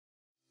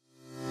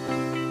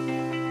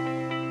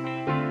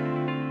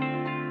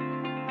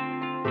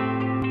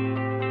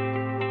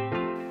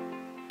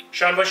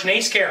Sean Bush and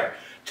Ace Care.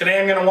 Today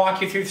I'm going to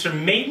walk you through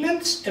some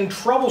maintenance and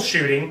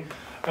troubleshooting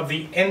of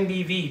the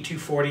NBV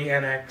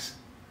 240NX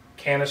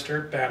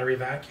canister battery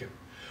vacuum.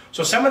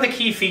 So some of the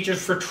key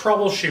features for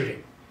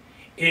troubleshooting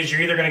is you're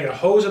either going to get a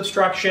hose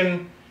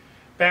obstruction,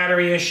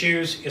 battery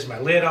issues, is my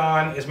lid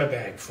on, is my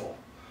bag full.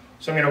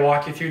 So I'm going to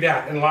walk you through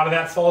that, and a lot of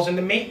that falls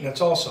into maintenance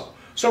also.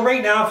 So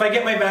right now if I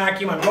get my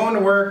vacuum, I'm going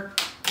to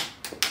work,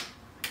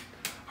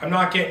 I'm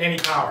not getting any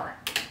power.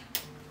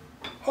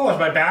 Oh, is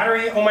my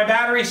battery? Oh, my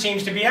battery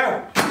seems to be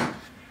out.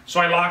 So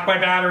I lock my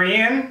battery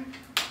in.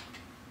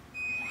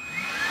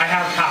 I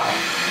have power.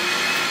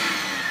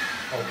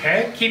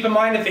 Okay, keep in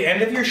mind at the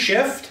end of your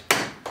shift,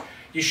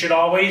 you should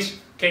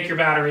always take your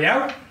battery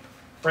out,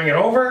 bring it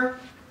over,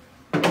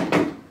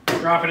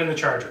 drop it in the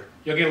charger.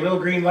 You'll get a little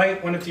green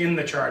light when it's in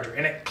the charger,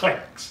 and it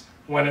clicks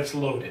when it's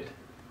loaded.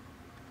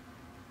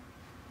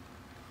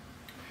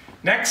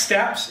 Next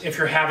steps, if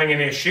you're having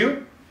an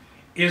issue,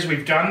 is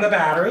we've done the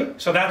battery,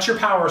 so that's your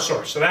power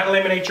source. So that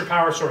eliminates your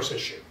power source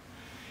issue.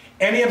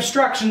 Any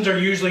obstructions are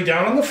usually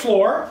down on the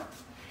floor,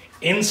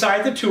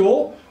 inside the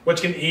tool,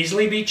 which can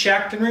easily be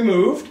checked and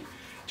removed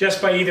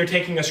just by either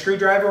taking a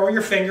screwdriver or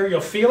your finger.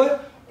 You'll feel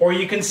it, or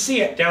you can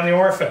see it down the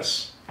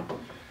orifice.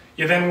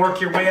 You then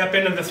work your way up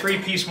into the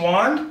 3-piece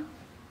wand.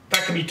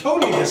 That can be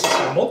totally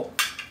disassembled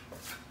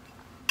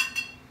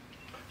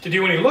to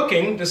do any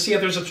looking to see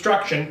if there's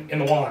obstruction in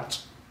the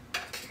wands.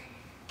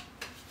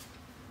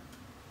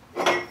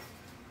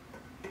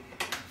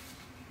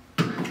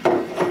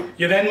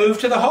 You then move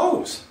to the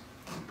hose.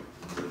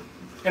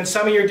 And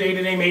some of your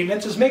day-to-day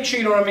maintenance is make sure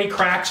you don't have any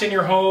cracks in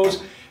your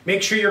hose,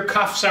 make sure your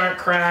cuffs aren't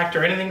cracked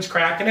or anything's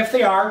cracked, and if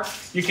they are,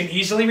 you can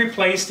easily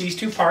replace these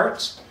two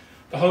parts,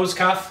 the hose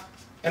cuff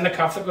and the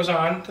cuff that goes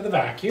on to the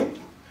vacuum.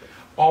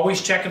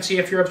 Always check and see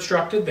if you're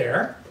obstructed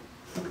there.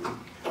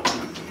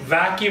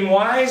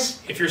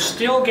 Vacuum-wise, if you're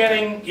still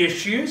getting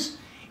issues,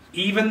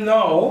 even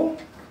though,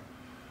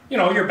 you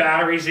know, your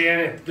battery's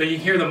in, you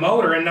hear the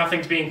motor and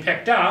nothing's being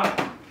picked up,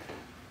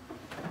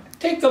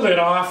 take the lid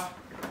off,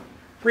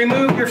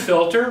 remove your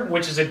filter,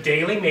 which is a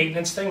daily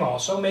maintenance thing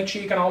also. Make sure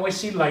you can always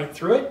see light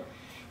through it.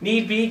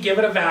 Need be, give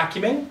it a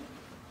vacuuming.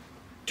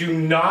 Do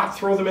not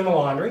throw them in the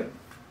laundry.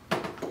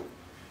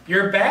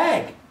 Your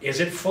bag,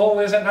 is it full,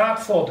 is it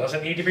not full? Does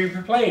it need to be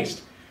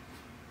replaced?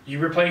 You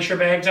replace your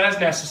bags as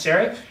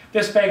necessary.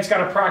 This bag's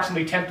got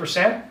approximately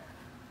 10%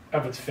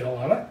 of its fill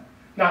on it.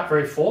 Not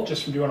very full,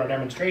 just from doing our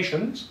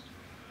demonstrations.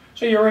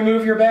 So you'll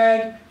remove your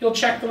bag, you'll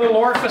check the little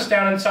orifice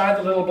down inside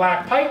the little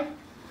black pipe.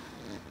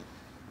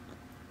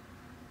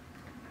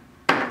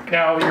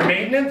 Now your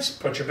maintenance,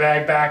 put your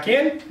bag back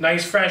in,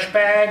 nice fresh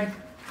bag.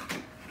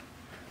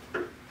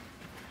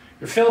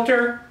 Your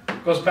filter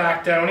goes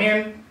back down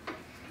in,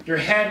 your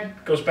head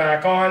goes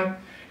back on,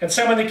 and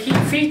some of the key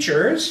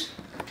features,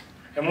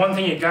 and one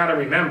thing you gotta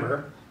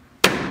remember,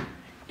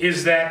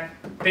 is that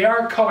they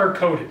are color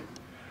coded.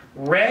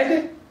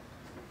 Red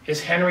is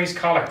Henry's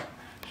color.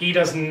 He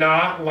does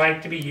not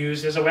like to be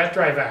used as a wet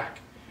dry vac.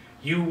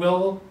 You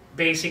will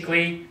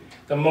basically,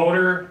 the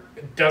motor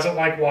doesn't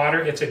like water,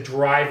 it's a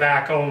dry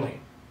vac only.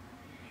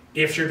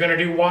 If you're going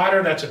to do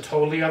water, that's a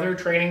totally other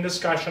training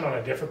discussion on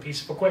a different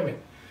piece of equipment.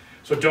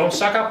 So don't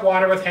suck up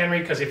water with Henry,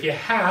 because if you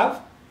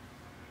have,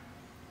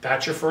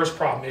 that's your first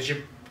problem, is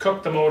you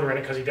cook the motor in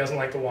it because he doesn't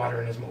like the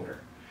water in his motor.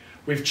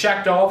 We've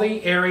checked all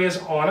the areas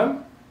on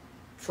him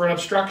for an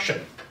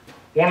obstruction.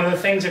 One of the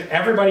things that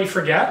everybody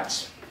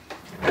forgets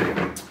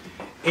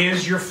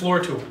is your floor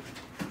tool.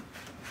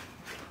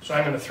 So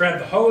I'm going to thread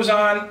the hose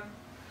on.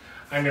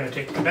 I'm going to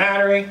take the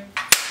battery.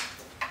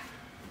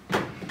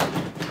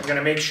 I'm going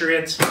to make sure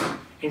it's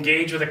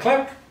engaged with a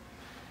clip.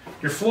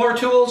 Your floor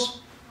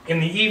tools in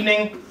the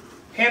evening,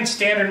 and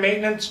standard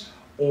maintenance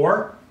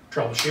or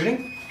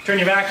troubleshooting. Turn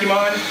your vacuum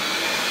on.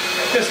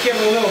 Just give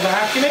it a little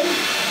vacuuming.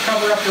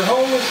 Cover up your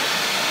hose.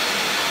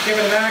 Give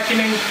it a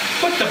vacuuming.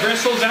 Put the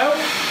bristles out,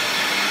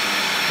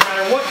 no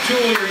matter what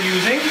tool you're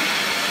using,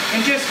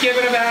 and just give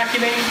it a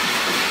vacuuming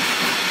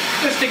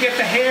just to get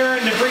the hair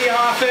and debris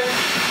off it.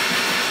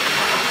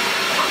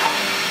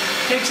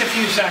 Takes a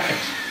few seconds.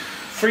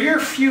 For your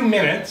few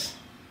minutes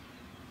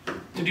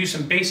to do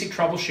some basic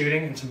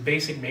troubleshooting and some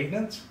basic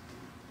maintenance,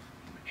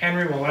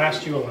 Henry will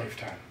last you a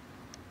lifetime.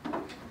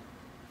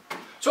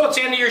 So it's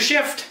the end of your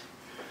shift.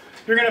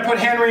 You're going to put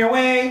Henry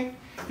away.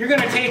 You're going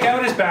to take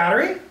out his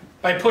battery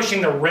by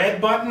pushing the red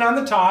button on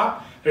the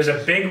top. There's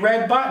a big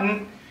red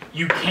button.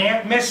 You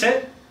can't miss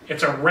it.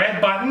 It's a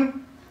red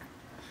button.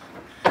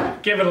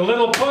 Give it a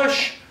little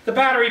push. The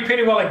battery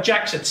pretty well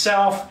ejects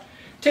itself.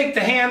 Take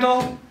the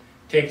handle.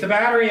 Take the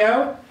battery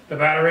out. The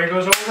battery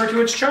goes over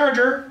to its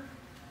charger.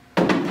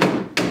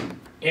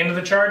 Into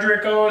the charger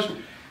it goes.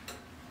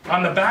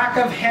 On the back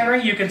of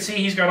Henry, you can see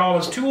he's got all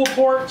his tool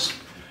ports.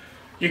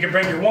 You can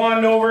bring your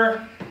wand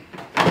over.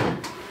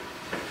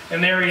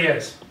 And there he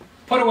is.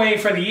 Put away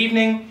for the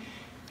evening.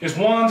 His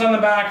wand's on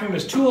the back of him.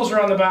 His tools are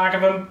on the back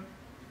of him.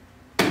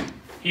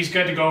 He's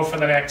good to go for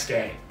the next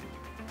day.